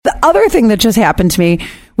other thing that just happened to me,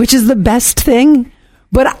 which is the best thing,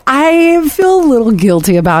 but I feel a little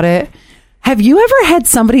guilty about it. Have you ever had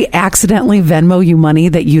somebody accidentally Venmo you money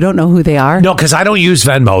that you don't know who they are? No, because I don't use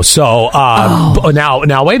Venmo. So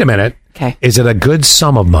now, wait a minute. Okay. Is it a good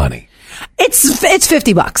sum of money? It's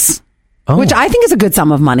 $50, which I think is a good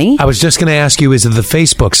sum of money. I was just going to ask you, is it the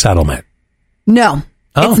Facebook settlement? No,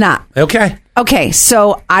 it's not. Okay. Okay,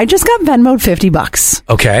 so I just got Venmo'd $50.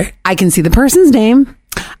 Okay. I can see the person's name,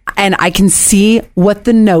 and I can see what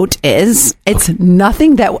the note is. It's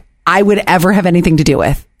nothing that I would ever have anything to do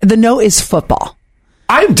with. The note is football.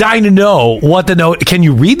 I'm dying to know what the note... Can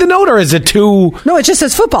you read the note, or is it too... No, it just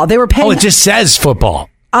says football. They were paying... Oh, it just says football.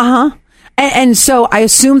 Uh-huh. And so I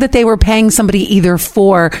assume that they were paying somebody either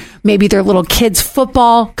for maybe their little kids'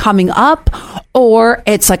 football coming up, or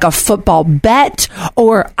it's like a football bet,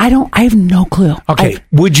 or I have no clue. Okay.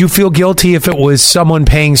 Would you feel guilty if it was someone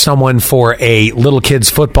paying someone for a little kids'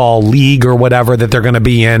 football league or whatever that they're going to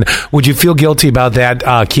be in? Would you feel guilty about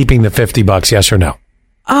that, keeping the $50, yes or no?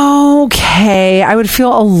 Okay. I would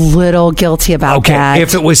feel a little guilty about that.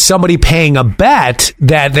 If it was somebody paying a bet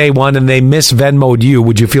that they won and they Venmo'd you,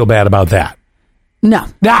 would you feel bad about that? No.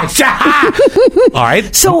 All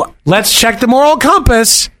right. So let's check the moral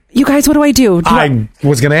compass. You guys, what do I do? I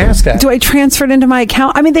was going to ask that. Do I transfer it into my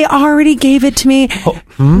account? I mean, they already gave it to me.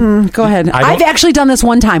 Go ahead. I've actually done this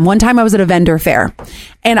one time. One time I was at a vendor fair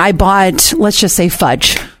and I bought, let's just say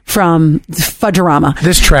fudge from Fudgerama.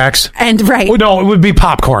 This tracks. And right. Oh, no, it would be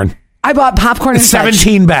popcorn. I bought popcorn and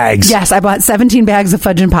 17 fudge. bags. Yes, I bought 17 bags of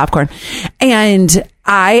fudge and popcorn. And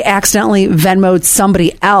I accidentally Venmo'd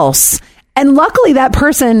somebody else. And luckily that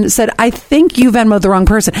person said, I think you Venmo'd the wrong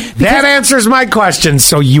person. That answers my question.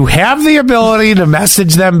 So you have the ability to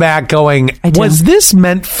message them back going, was this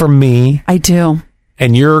meant for me? I do.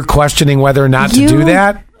 And you're questioning whether or not to do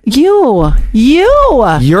that? Your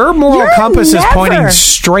moral compass is pointing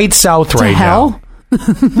straight south right now.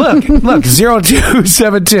 Look,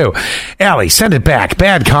 0272. Allie, send it back.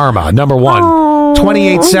 Bad karma, number one.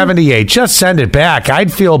 2878. Just send it back.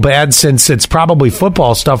 I'd feel bad since it's probably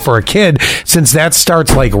football stuff for a kid, since that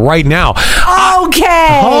starts like right now.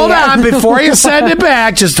 Okay. Hold on. Before you send it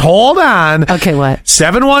back, just hold on. Okay, what?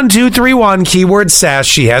 71231, keyword sass.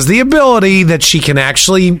 She has the ability that she can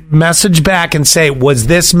actually message back and say, was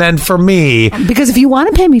this meant for me? Because if you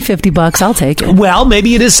want to pay me $50, I'll take it. Well,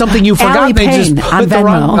 maybe it is something you forgot. Allie They Payne just on put the Venmo.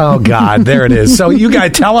 wrong. Oh, God. There it is. So you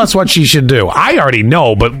guys tell us what she should do. I already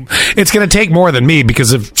know, but it's going to take more than me,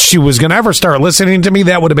 because if she was going to ever start listening to me,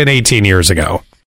 that would have been 18 years ago.